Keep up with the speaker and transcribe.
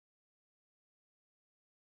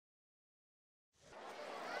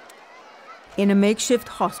In a makeshift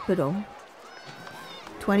hospital,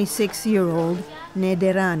 26-year-old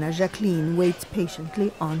Nederana Jacqueline waits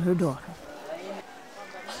patiently on her daughter.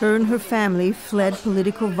 Her and her family fled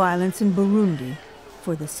political violence in Burundi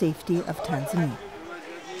for the safety of Tanzania.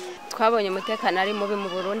 Twabonye umutekano ari mubi mu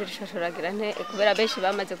Burundi rishashuragira nte kubera benshi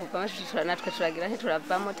bamaze kuva bashashura natwe turagira nte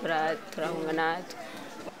turavamo turahunga natwe.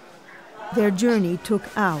 Their journey took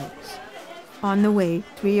hours. On the way,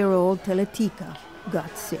 3-year-old Teletika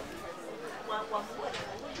got sick.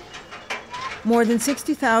 More than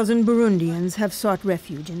 60,000 Burundians have sought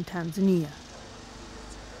refuge in Tanzania.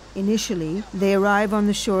 Initially, they arrive on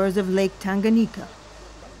the shores of Lake Tanganyika.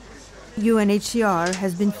 UNHCR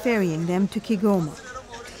has been ferrying them to Kigoma,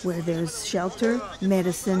 where there's shelter,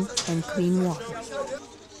 medicine, and clean water.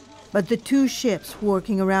 But the 2 ships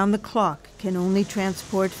working around the clock can only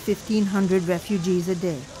transport 1,500 refugees a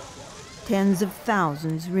day. Tens of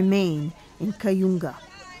thousands remain in Kagunga,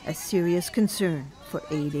 a serious concern for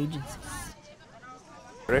aid agencies.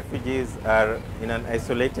 Refugees are in an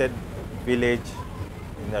isolated village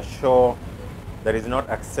in a shore that is not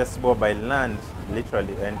accessible by land,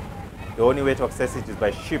 literally, and the only way to access it is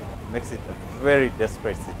by ship. Makes it a very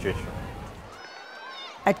desperate situation.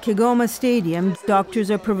 At Kigoma Stadium, doctors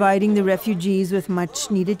are providing the refugees with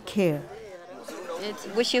much-needed care.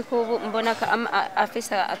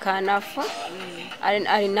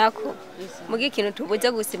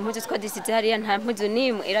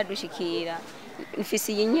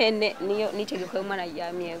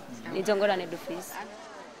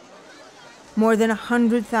 More than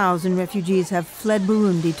 100,000 refugees have fled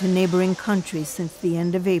Burundi to neighbouring countries since the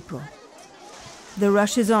end of April. The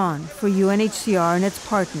rush is on for UNHCR and its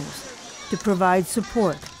partners to provide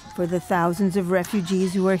support for the thousands of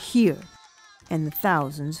refugees who are here and the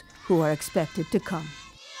thousands who are expected to come.